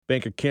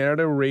Bank of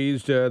Canada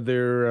raised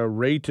their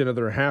rate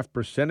another half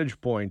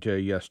percentage point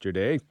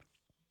yesterday.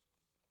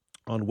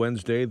 On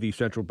Wednesday, the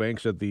central bank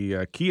said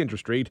the key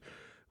interest rate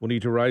will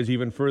need to rise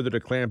even further to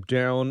clamp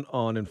down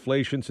on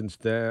inflation.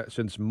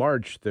 Since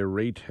March, their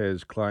rate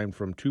has climbed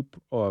from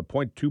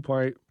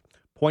 2.25%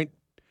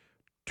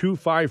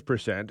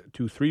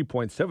 to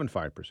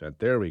 3.75%.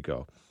 There we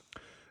go.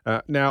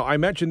 Now, I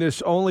mention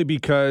this only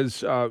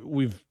because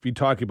we've been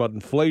talking about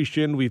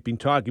inflation. We've been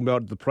talking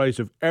about the price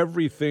of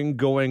everything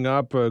going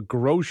up,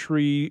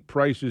 grocery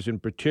prices in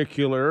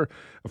particular.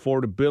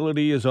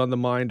 Affordability is on the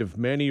mind of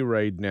many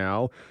right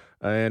now,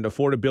 and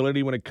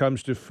affordability when it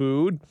comes to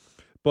food,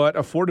 but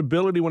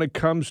affordability when it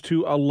comes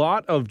to a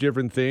lot of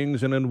different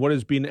things and in what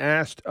is being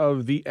asked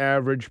of the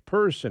average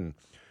person.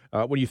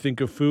 When you think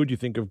of food, you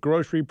think of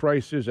grocery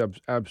prices,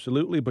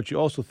 absolutely, but you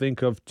also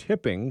think of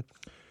tipping.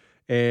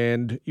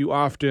 And you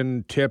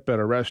often tip at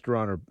a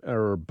restaurant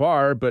or a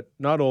bar, but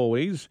not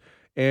always.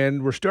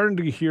 And we're starting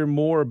to hear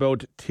more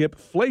about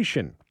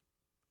tip-flation.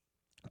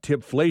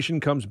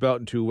 Tip-flation comes about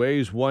in two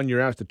ways. One, you're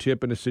asked to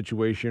tip in a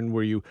situation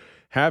where you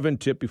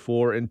haven't tipped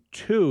before. And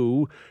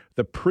two,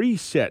 the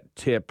preset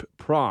tip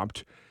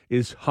prompt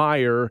is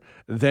higher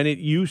than it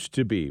used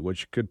to be,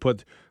 which could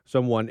put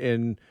someone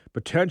in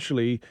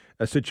potentially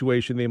a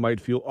situation they might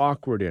feel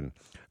awkward in.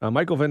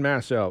 Michael von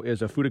Massow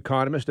is a food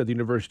economist at the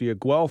University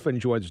of Guelph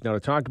and joins us now to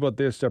talk about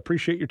this.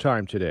 Appreciate your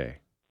time today.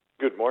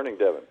 Good morning,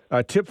 Devon.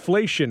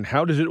 Tip-flation,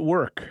 how does it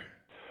work?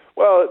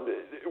 Well,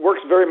 it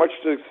works very much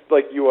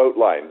like you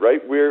outlined,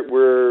 right?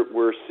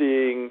 We're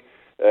seeing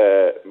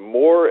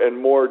more and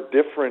more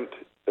different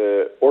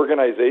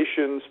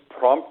organizations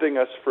prompting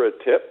us for a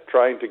tip,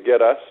 trying to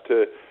get us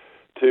to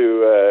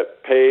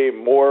pay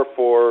more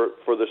for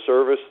the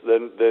service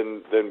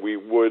than we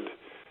would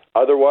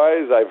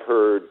otherwise. I've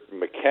heard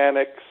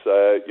mechanics.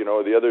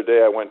 The other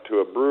day I went to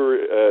a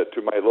brewery,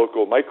 to my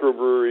local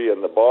microbrewery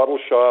and the bottle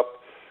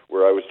shop,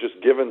 where I was just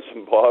given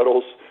some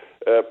bottles,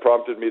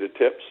 prompted me to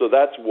tip. So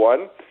that's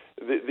one.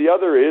 The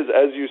other is,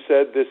 as you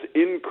said, this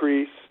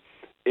increase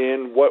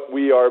in what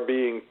we are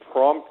being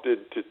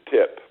prompted to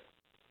tip,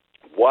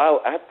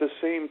 while at the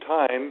same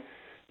time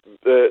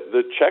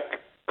the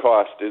check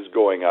cost is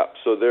going up.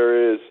 So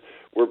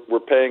we're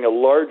paying a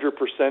larger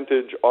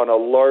percentage on a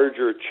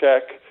larger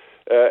check.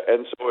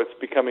 And so it's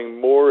becoming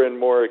more and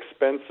more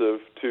expensive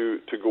to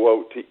go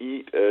out to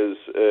eat as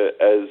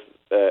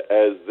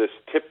this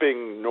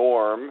tipping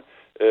norm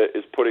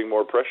is putting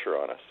more pressure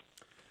on us.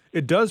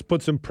 It does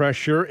put some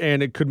pressure,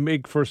 and it could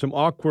make for some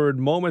awkward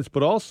moments.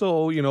 But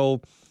also,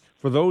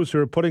 for those who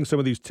are putting some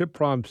of these tip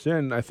prompts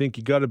in, I think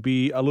you got to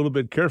be a little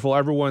bit careful.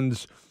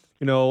 Everyone's,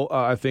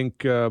 I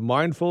think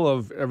mindful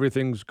of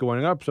everything's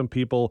going up. Some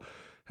people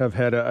have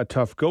had a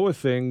tough go of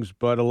things,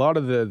 but a lot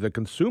of the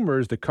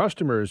consumers, the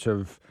customers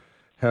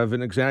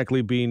haven't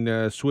exactly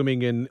been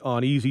swimming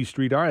on easy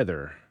street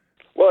either.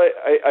 Well,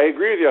 I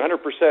agree with you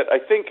 100%. I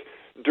think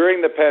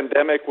during the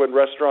pandemic, when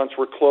restaurants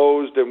were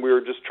closed and we were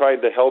just trying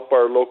to help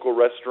our local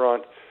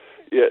restaurant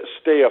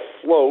stay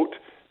afloat,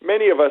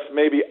 many of us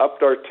maybe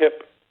upped our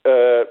tip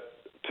to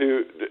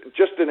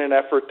just in an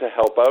effort to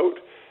help out.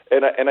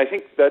 And I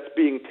think that's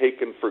being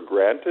taken for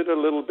granted a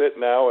little bit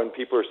now, and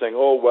people are saying,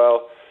 oh,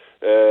 well,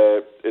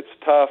 it's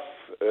tough.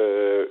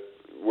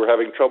 We're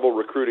having trouble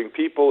recruiting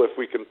people. If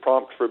we can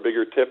prompt for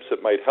bigger tips,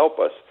 it might help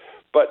us.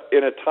 But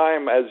in a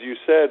time, as you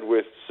said,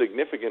 with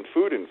significant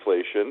food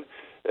inflation,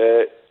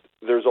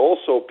 there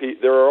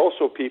are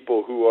also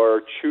people who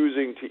are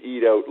choosing to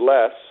eat out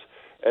less,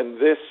 and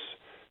this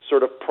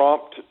sort of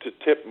prompt to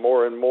tip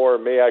more and more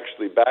may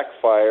actually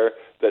backfire,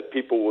 that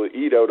people will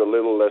eat out a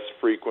little less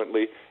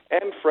frequently.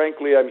 And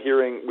frankly, I'm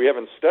hearing, we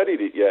haven't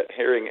studied it yet,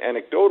 hearing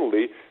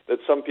anecdotally that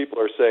some people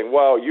are saying,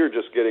 wow, you're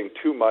just getting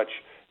too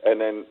much, and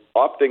then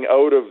opting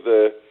out of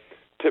the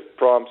tip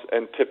prompts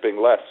and tipping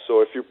less.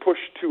 So if you push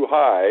too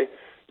high,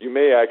 you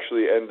may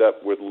actually end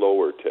up with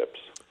lower tips.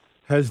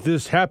 Has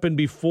this happened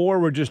before?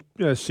 We're just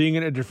seeing it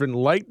in a different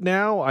light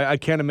now? I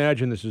can't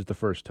imagine this is the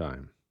first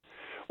time.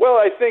 Well,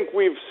 I think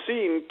we've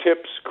seen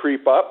tips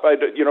creep up.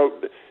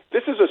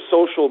 This is a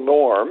social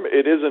norm.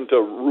 It isn't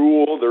a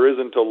rule. There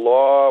isn't a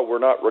law. We're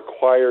not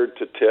required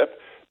to tip.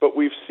 But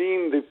we've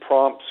seen the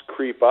prompts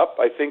creep up.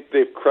 I think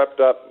they've crept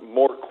up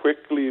more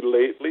quickly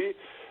lately.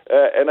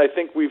 And I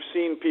think we've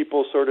seen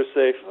people sort of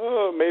say,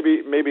 oh,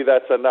 maybe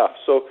that's enough.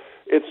 So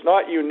it's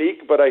not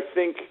unique, but I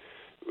think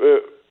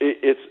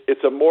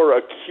it's a more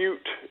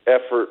acute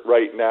effort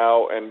right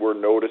now, and we're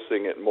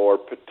noticing it more,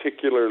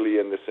 particularly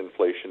in this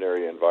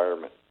inflationary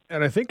environment.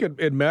 And I think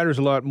it matters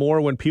a lot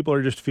more when people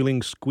are just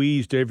feeling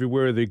squeezed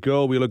everywhere they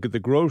go. We look at the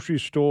grocery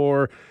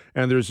store,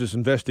 and there's this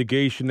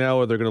investigation now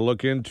where they're going to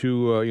look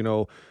into,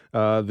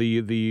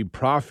 the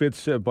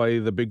profits by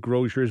the big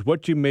grocers.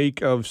 What do you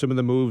make of some of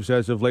the moves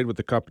as of late with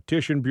the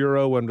Competition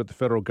Bureau and what the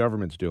federal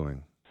government's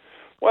doing?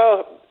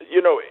 Well,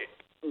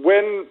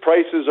 when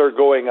prices are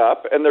going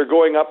up, and they're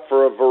going up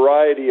for a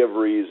variety of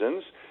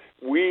reasons,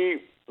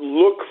 we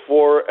look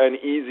for an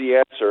easy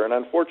answer. And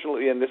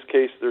unfortunately, in this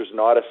case, there's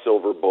not a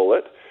silver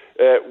bullet.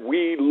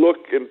 We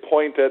look and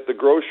point at the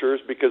grocers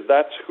because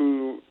that's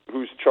who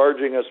who's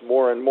charging us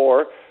more and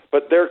more,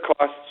 but their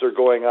costs are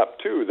going up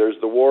too. There's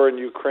the war in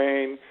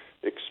Ukraine,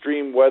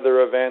 extreme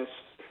weather events,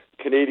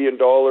 Canadian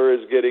dollar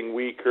is getting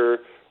weaker.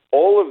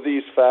 All of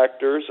these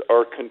factors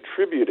are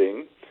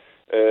contributing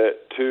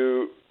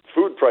to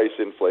food price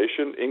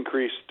inflation,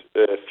 increased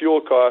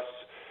fuel costs,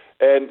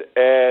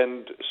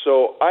 and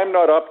so I'm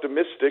not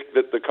optimistic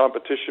that the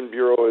Competition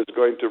Bureau is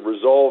going to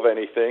resolve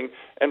anything,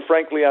 and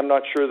frankly, I'm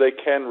not sure they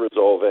can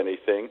resolve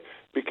anything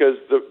because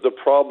the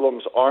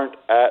problems aren't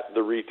at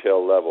the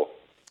retail level.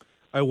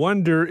 I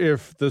wonder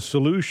if the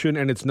solution,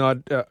 and it's not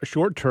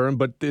short-term,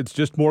 but it's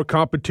just more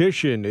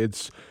competition.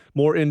 It's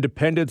more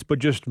independence, but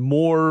just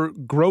more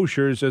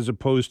grocers as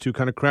opposed to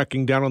kind of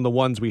cracking down on the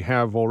ones we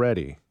have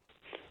already.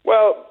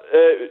 Well,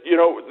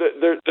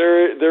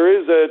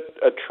 there is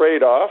a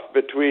trade-off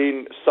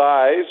between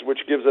size, which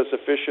gives us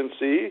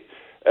efficiency,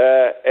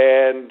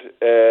 and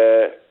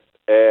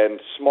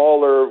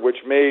smaller, which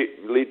may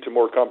lead to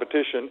more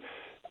competition.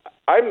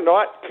 I'm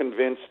not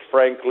convinced,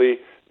 frankly,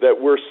 that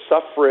we're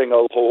suffering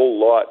a whole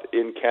lot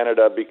in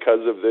Canada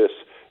because of this,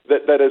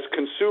 that as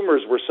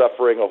consumers we're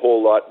suffering a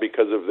whole lot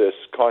because of this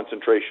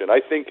concentration. I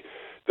think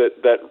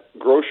that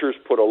grocers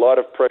put a lot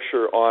of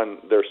pressure on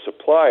their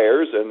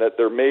suppliers and that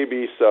there may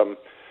be some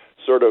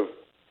sort of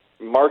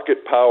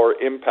market power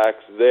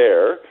impacts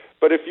there.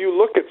 But if you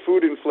look at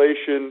food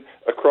inflation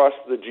across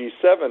the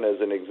G7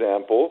 as an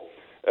example,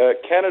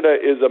 Canada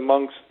is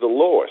amongst the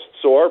lowest.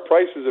 So our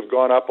prices have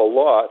gone up a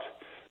lot,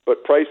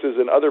 but prices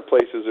in other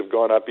places have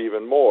gone up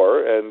even more,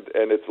 and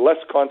it's less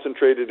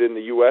concentrated in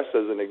the U.S.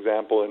 as an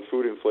example, and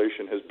food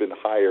inflation has been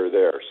higher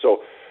there.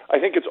 So I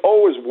think it's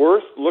always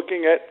worth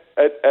looking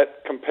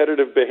at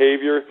competitive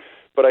behavior,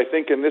 but I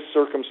think in this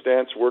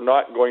circumstance we're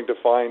not going to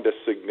find a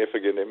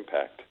significant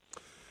impact.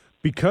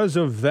 Because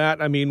of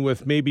that, I mean,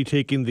 with maybe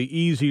taking the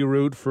easy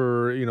route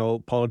for,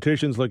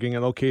 politicians looking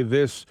at, okay,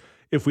 this,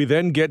 if we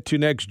then get to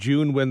next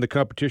June when the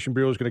Competition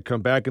Bureau is going to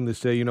come back and they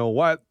say,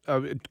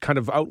 kind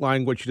of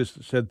outline what you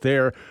just said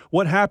there,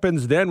 what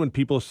happens then when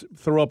people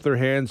throw up their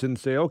hands and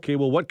say, okay,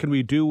 well, what can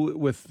we do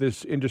with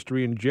this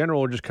industry in general,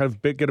 or just kind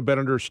of get a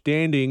better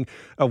understanding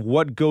of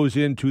what goes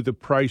into the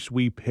price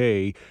we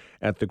pay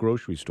at the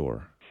grocery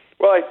store?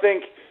 Well, I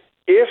think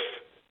if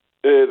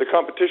the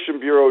Competition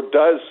Bureau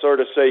does sort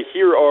of say,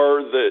 here are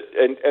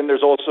and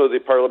there's also the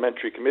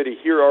parliamentary committee,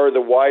 here are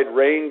the wide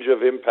range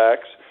of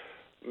impacts,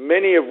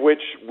 many of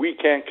which we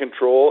can't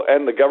control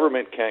and the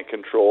government can't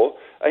control,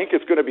 I think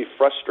it's going to be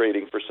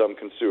frustrating for some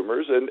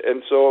consumers.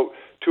 And so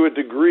to a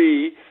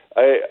degree,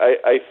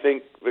 I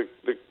think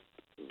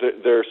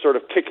they're sort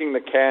of kicking the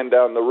can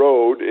down the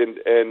road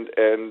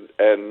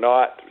and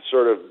not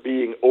sort of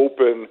being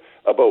open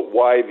about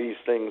why these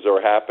things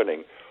are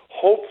happening.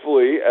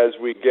 Hopefully, as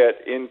we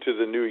get into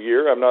the new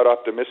year, I'm not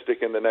optimistic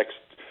in the next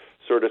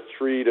sort of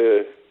 3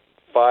 to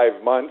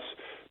 5 months,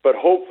 but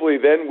hopefully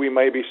then we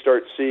maybe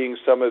start seeing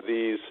some of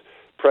these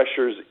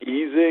pressures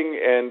easing,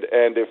 and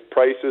if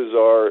prices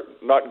are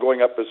not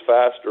going up as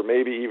fast or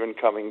maybe even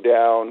coming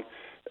down,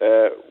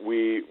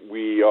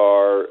 we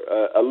are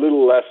a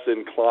little less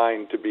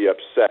inclined to be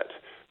upset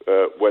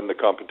when the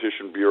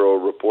Competition Bureau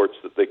reports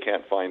that they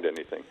can't find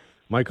anything.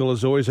 Michael,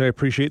 as always, I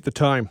appreciate the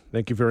time.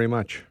 Thank you very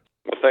much.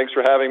 Well, thanks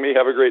for having me.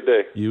 Have a great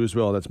day. You as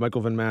well. That's Michael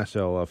von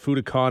Massow, a food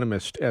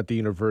economist at the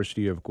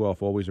University of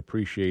Guelph. Always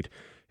appreciate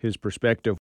his perspective.